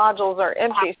lot of the modules are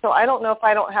empty, so I don't know if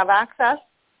I don't have access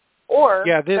or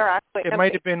they're actually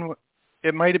empty.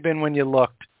 It might have been when you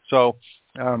looked. So,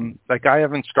 I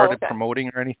haven't started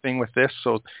promoting or anything with this.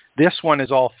 So this one is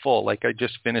all full. I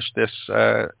just finished this,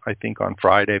 I think, on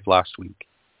Friday of last week.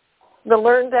 The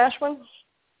LearnDash one?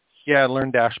 Yeah,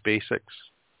 LearnDash Basics.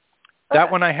 Okay.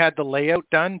 That one I had the layout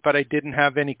done, but I didn't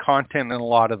have any content in a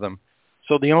lot of them.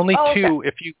 So the only two,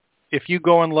 if you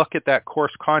go and look at that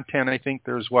course content, I think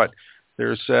there's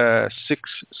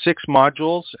six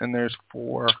modules, and there's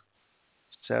 4,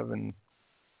 7,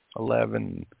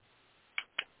 11,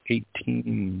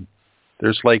 18.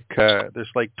 There's like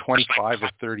 25 or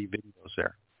 30 videos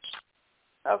there.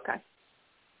 Okay.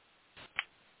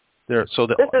 They're all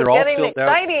filled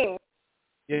exciting. Out.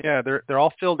 Yeah, they're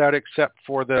all filled out except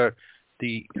for the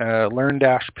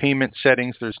LearnDash payment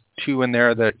settings. There's 2 in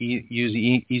there that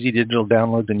use Easy Digital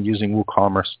Downloads and using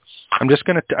WooCommerce. I'm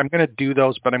gonna do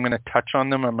those, but I'm gonna touch on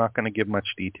them. I'm not gonna give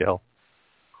much detail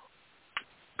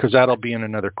because that'll be in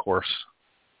another course.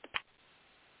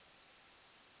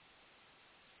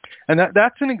 And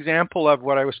that's an example of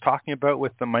what I was talking about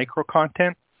with the micro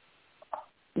content.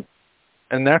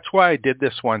 And that's why I did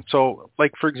this one. So,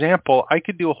 for example, I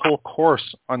could do a whole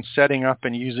course on setting up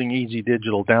and using Easy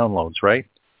Digital Downloads, right?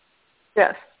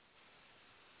 Yes.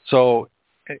 So,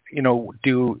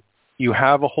 do you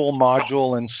have a whole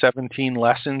module and 17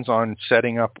 lessons on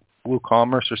setting up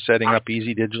WooCommerce or setting up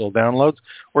easy digital downloads,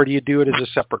 or do you do it as a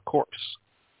separate course?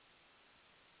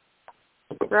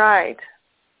 Right.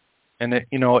 And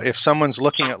if someone's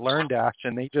looking at LearnDash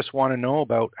and they just want to know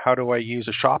about how do I use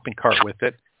a shopping cart with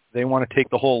it, they want to take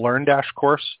the whole LearnDash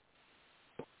course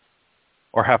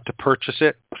or have to purchase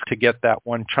it to get that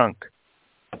one chunk.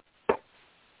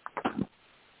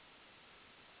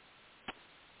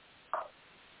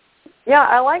 Yeah,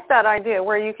 I like that idea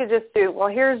where you could just do, well,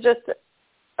 here's just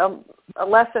a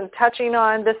lesson touching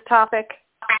on this topic,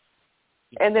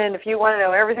 and then if you want to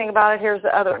know everything about it, here's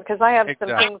the other one, because I have some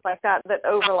things like that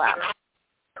overlap.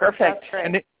 Perfect.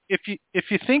 And if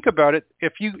you think about it,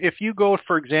 if you go,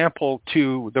 for example,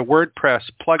 to the WordPress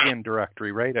plugin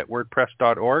directory, right, at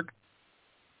wordpress.org,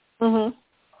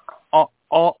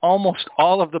 almost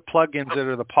all of the plugins that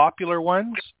are the popular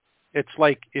ones, it's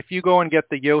like if you go and get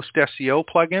the Yoast SEO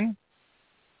plugin,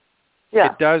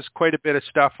 it does quite a bit of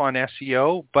stuff on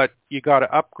SEO, but you got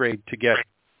to upgrade to get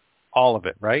all of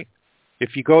it, right?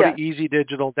 If you go to Easy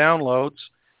Digital Downloads,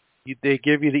 they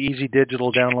give you the Easy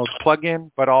Digital Downloads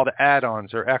plugin, but all the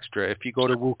add-ons are extra. If you go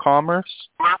to WooCommerce,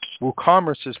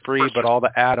 WooCommerce is free, but all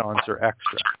the add-ons are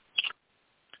extra.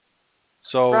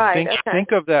 So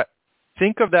think of that.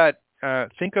 Think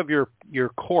of your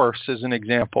course as an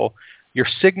example. Your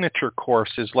signature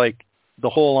course is like the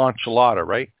whole enchilada,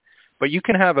 right? But you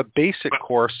can have a basic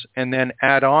course and then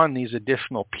add on these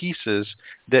additional pieces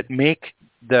that make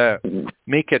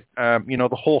it the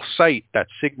whole site that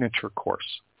signature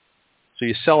course. So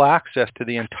you sell access to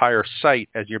the entire site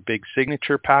as your big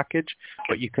signature package,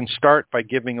 but you can start by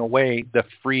giving away the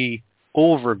free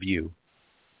overview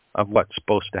of what's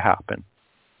supposed to happen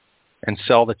and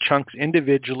sell the chunks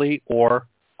individually or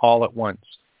all at once.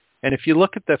 And if you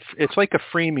look at it's like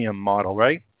a freemium model,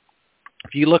 right?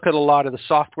 If you look at a lot of the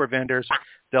software vendors,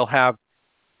 they'll have,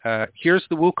 here's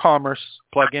the WooCommerce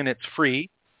plugin, it's free.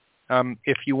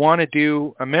 If you want to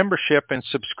do a membership and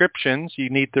subscriptions, you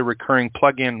need the recurring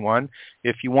plugin one.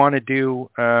 If you want to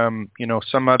do,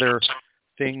 some other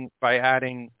thing by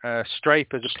adding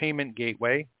Stripe as a payment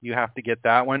gateway, you have to get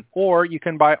that one. Or you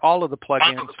can buy all of the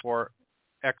plugins for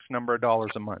X number of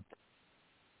dollars a month.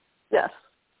 Yes.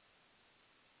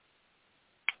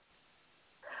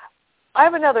 I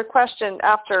have another question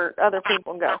after other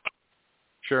people go.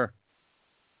 Sure.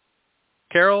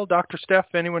 Carol, Dr. Steph,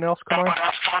 anyone else come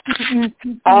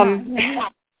on?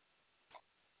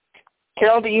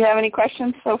 Carol, do you have any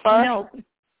questions so far?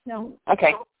 No.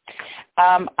 Okay.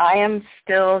 I am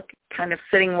still kind of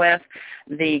sitting with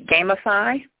the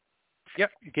Gamify.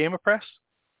 Yep, Gamipress.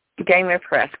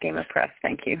 Gamipress,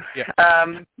 thank you. Yeah.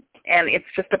 And it's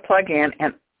just a plug-in,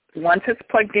 and once it's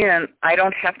plugged in, I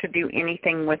don't have to do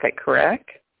anything with it, correct?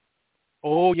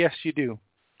 Oh, yes, you do.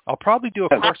 I'll probably do a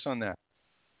course on that.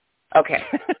 Okay.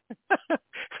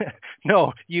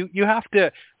 No, you have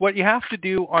to. What you have to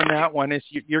do on that one is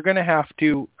you're going to have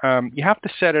to. You have to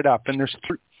set it up, and there's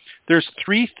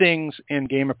three things in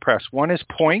Gamipress. One is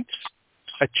points,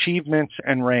 achievements,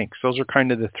 and ranks. Those are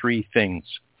kind of the three things.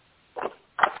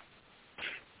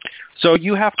 So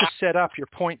you have to set up your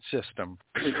point system.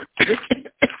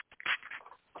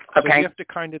 So you have to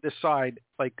kind of decide,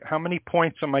 like, how many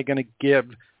points am I going to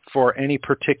give for any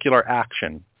particular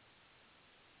action?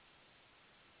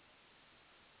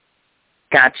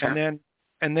 Gotcha.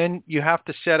 And then you have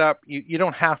to set up, you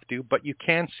don't have to, but you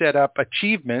can set up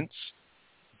achievements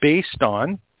based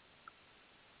on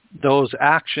those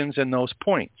actions and those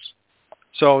points.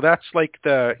 So that's like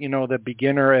the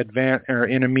beginner, advanced, or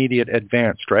intermediate,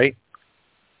 advanced, right?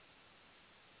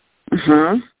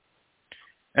 Mm-hmm.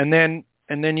 And then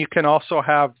you can also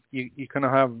have you can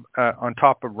have on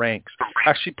top of ranks.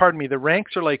 Actually, pardon me, the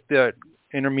ranks are like the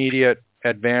intermediate,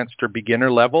 advanced, or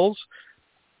beginner levels.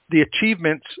 The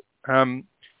achievements can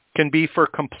be for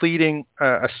completing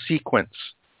a sequence.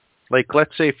 Like,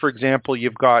 let's say, for example,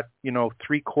 you've got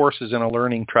 3 courses in a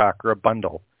learning track or a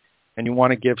bundle, and you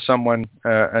want to give someone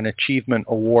an achievement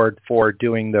award for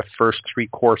doing the first 3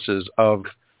 courses or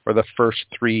the first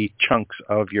 3 chunks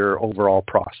of your overall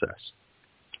process.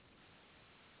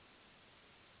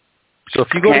 So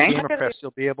if you go to Gamipress,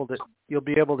 you'll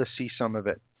be able to see some of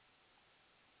it.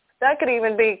 That could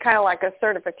even be kind of like a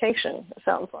certification, it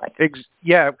sounds like.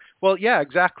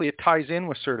 Exactly. It ties in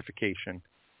with certification.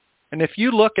 And if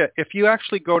you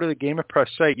actually go to the Gamipress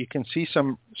site, you can see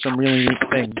some really neat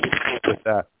things with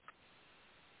that.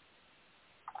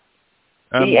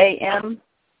 GAM?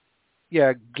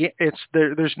 Yeah,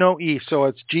 there's no E, so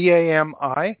it's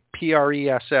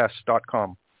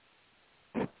GAMIPRESS.com.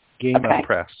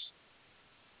 Gamipress.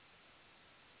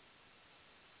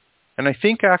 And I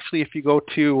think actually if you go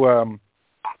to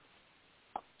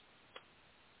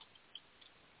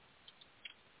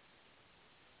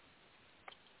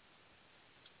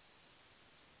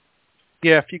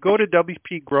if you go to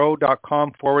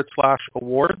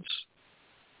wpgrow.com/awards.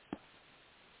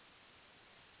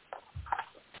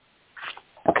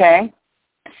 Okay.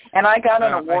 And I got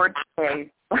an award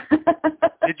today.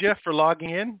 Did you, for logging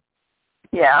in?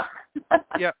 Yeah.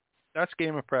 Yeah, that's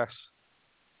Gamipress.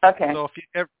 Okay. So if you,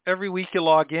 every week you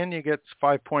log in, you get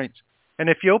 5 points. And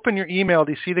if you open your email,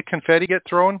 do you see the confetti get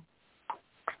thrown?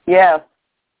 Yes.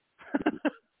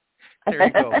 There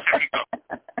you go.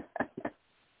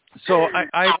 So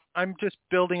I'm just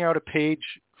building out a page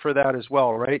for that as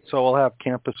well, right? So we'll have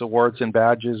campus awards and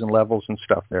badges and levels and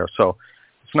stuff there. So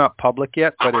it's not public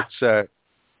yet, but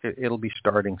it'll be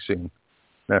starting soon.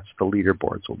 That's the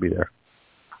leaderboards will be there.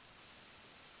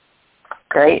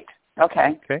 Great.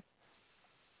 Okay. Okay.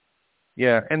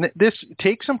 Yeah, and this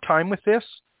take some time with this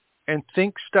and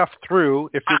think stuff through.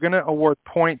 If you're going to award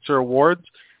points or awards,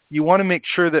 you want to make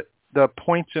sure that the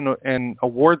points and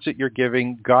awards that you're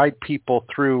giving guide people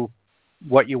through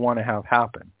what you want to have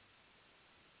happen.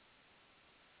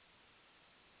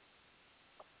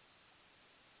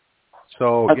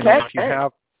 So, okay. If you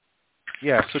have,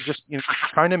 so just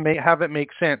kind of have it make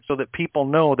sense so that people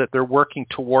know that they're working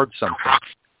towards something.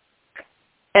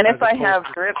 And if I have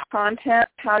drip content,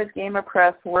 how does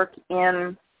Gamipress work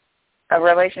in a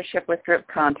relationship with drip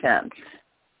content?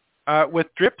 With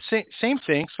drip, same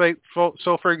thing.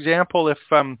 So for example, if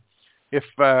let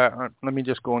me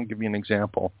just go and give you an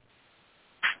example.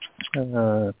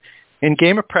 In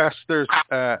Gamipress, there's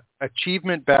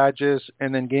achievement badges,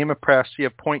 and then Gamipress, you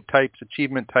have point types,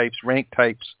 achievement types, rank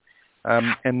types,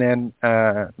 and then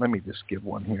let me just give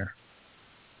one here.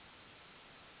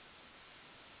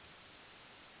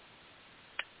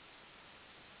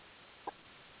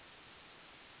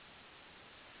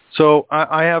 So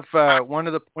I have one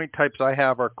of the point types I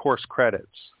have are course credits.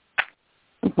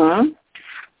 Mm-hmm.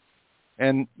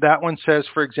 And that one says,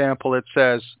 for example, it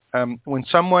says when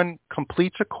someone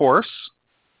completes a course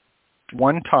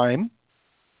one time,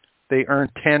 they earn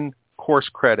 10 course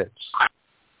credits.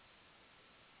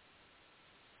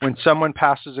 When someone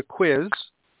passes a quiz,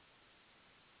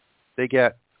 they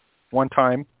get 5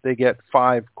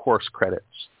 course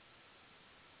credits.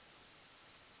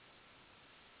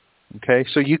 Okay,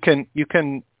 so you can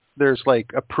there's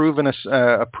like a proven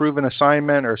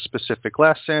assignment or a specific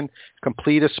lesson,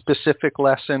 complete a specific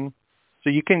lesson. So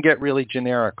you can get really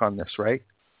generic on this, right?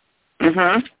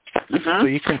 Mhm. Mhm. So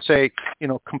you can say,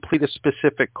 complete a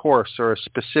specific course or a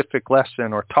specific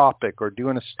lesson or topic, or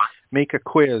make a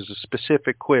quiz, a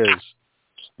specific quiz.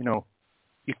 You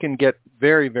can get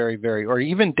very, very, very, or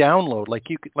even download.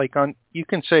 You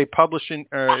can say publishing.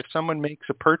 If someone makes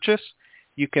a purchase,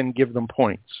 you can give them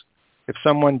points. If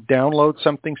someone downloads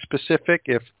something specific,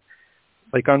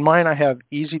 on mine I have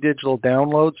Easy Digital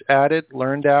Downloads added,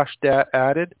 LearnDash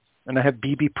added, and I have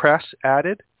BB Press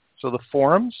added, so the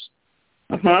forums.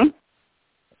 Mm-hmm.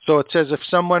 So it says if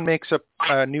someone makes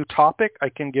a new topic, I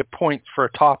can give points for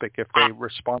a topic if they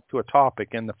respond to a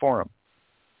topic in the forum.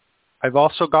 I've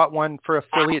also got one for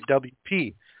affiliate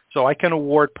WP, so I can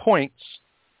award points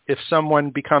if someone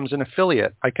becomes an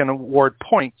affiliate. I can award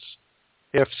points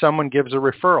if someone gives a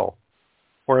referral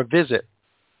or a visit.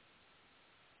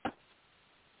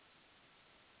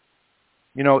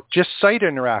 Just site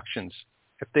interactions.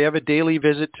 If they have a daily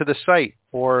visit to the site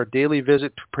or a daily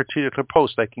visit to a particular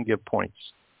post, I can give points.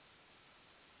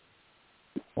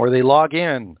 Or they log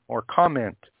in or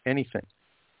comment, anything.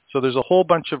 So there's a whole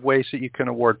bunch of ways that you can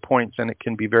award points, and it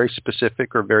can be very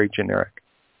specific or very generic.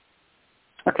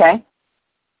 Okay.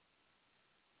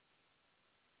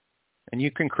 And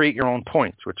you can create your own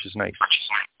points, which is nice.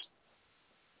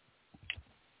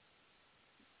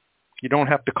 You don't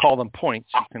have to call them points.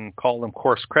 You can call them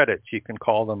course credits. You can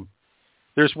call them...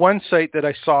 There's one site that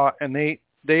I saw, and they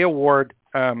award...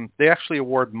 they actually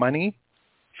award money,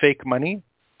 fake money,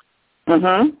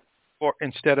 mm-hmm. or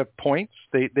instead of points.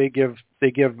 They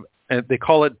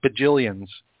call it bajillions.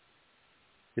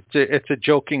 It's a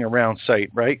joking around site,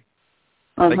 right?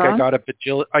 Mm-hmm. Like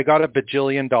I got a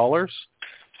bajillion dollars.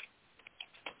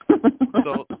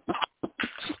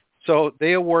 So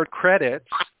they award credits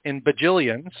in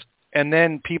bajillions, and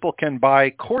then people can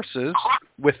buy courses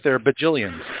with their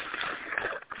bajillions.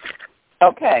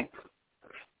 Okay.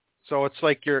 So it's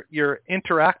like you're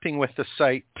interacting with the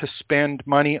site to spend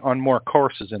money on more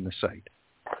courses in the site.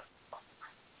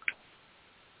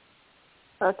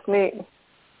 That's neat.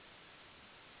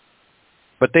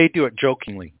 But they do it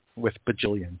jokingly with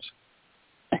bajillions.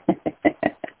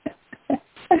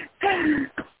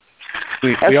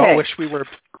 We all wish we were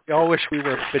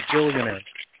bajillionaires.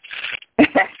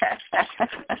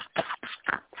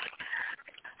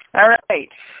 All right.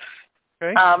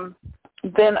 Okay.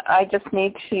 Then I just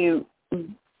need to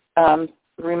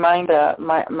remind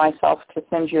myself to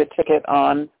send you a ticket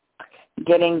on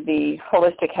getting the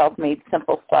Holistic Health Made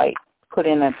Simple site put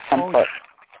in a template.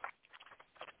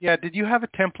 Yeah, did you have a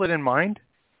template in mind?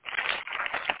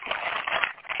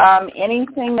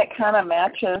 Anything that kind of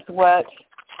matches what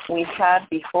we had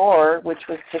before, which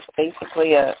was just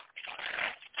basically a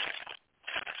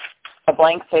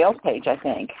blank sales page, I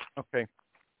think. Okay.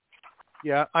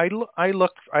 Yeah, I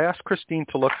asked Christine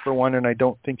to look for one, and I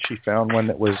don't think she found one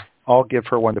that was. I'll give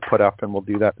her one to put up, and we'll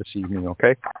do that this evening.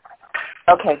 Okay.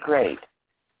 Okay, great.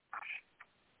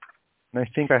 And I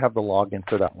think I have the login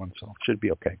for that one, so it should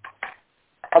be okay.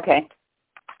 Okay.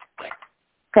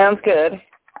 Sounds good.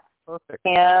 Perfect.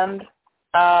 And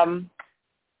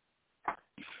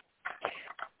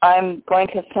I'm going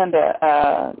to send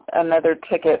another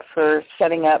ticket for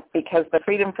setting up, because the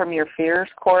Freedom from Your Fears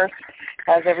course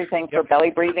has everything for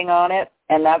belly breathing on it,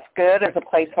 and that's good as a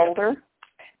placeholder.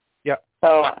 Yep.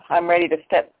 So I'm ready to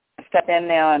step in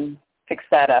now and fix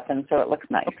that up, and so it looks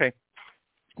nice. Okay.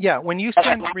 Yeah, when you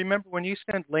send, remember when you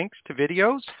send links to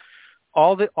videos,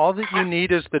 all that you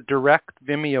need is the direct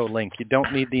Vimeo link. You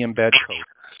don't need the embed code.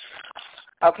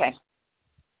 Okay.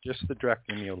 Just the direct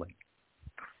Vimeo link.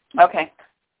 Okay.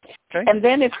 Okay. And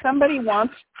then if somebody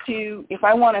wants to, if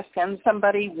I want to send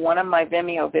somebody one of my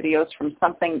Vimeo videos from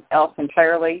something else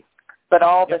entirely, but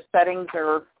all the settings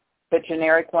are the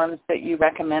generic ones that you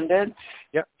recommended,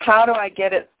 how do I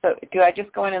get it? So do I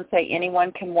just go in and say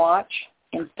anyone can watch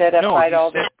instead of hide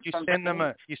all this? You send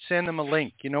them a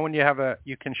link. You know when you have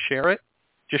you can share it,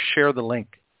 just share the link.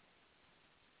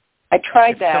 I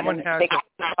tried that and they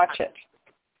couldn't watch it.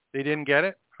 They didn't get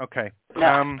it? Okay.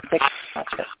 No, they couldn't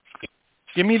watch it.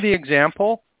 Give me the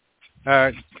example.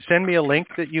 Send me a link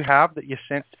that you have that you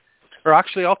sent. Or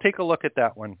actually, I'll take a look at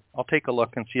that one. I'll take a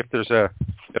look and see if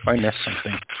I missed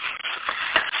something.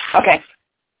 Okay.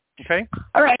 Okay?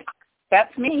 All right.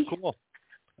 That's me. Cool.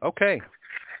 Okay.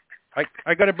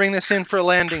 I got to bring this in for a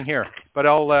landing here, but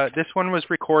this one was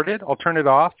recorded. I'll turn it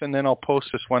off, and then I'll post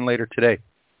this one later today.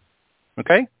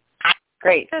 Okay?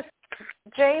 Great.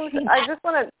 James, I just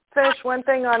want to finish one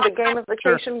thing on the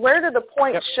gamification. Sure. Where do the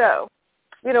points show?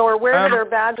 Or where do their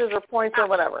badges or points or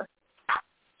whatever?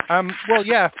 Well,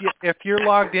 yeah, if you're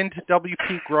logged into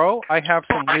WP Grow, I have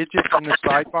some widgets in the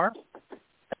sidebar.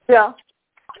 Yeah.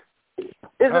 Is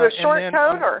it a short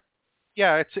code or?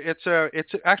 Yeah,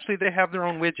 it's actually they have their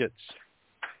own widgets,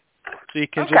 so you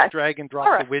can just drag and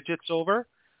drop the widgets over.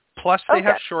 Plus, they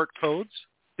have short codes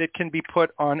that can be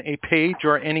put on a page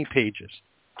or any pages.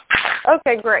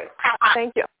 Okay, great.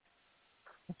 Thank you.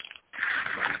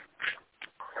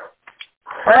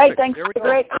 All right, thanks for the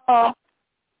great call.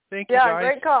 Thank you, guys.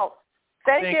 Great call.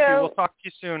 Thank you. We'll talk to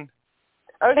you soon.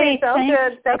 Okay, sounds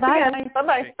good. Thanks Bye-bye. again.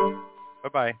 Bye-bye.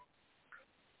 Okay.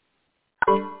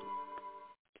 Bye-bye.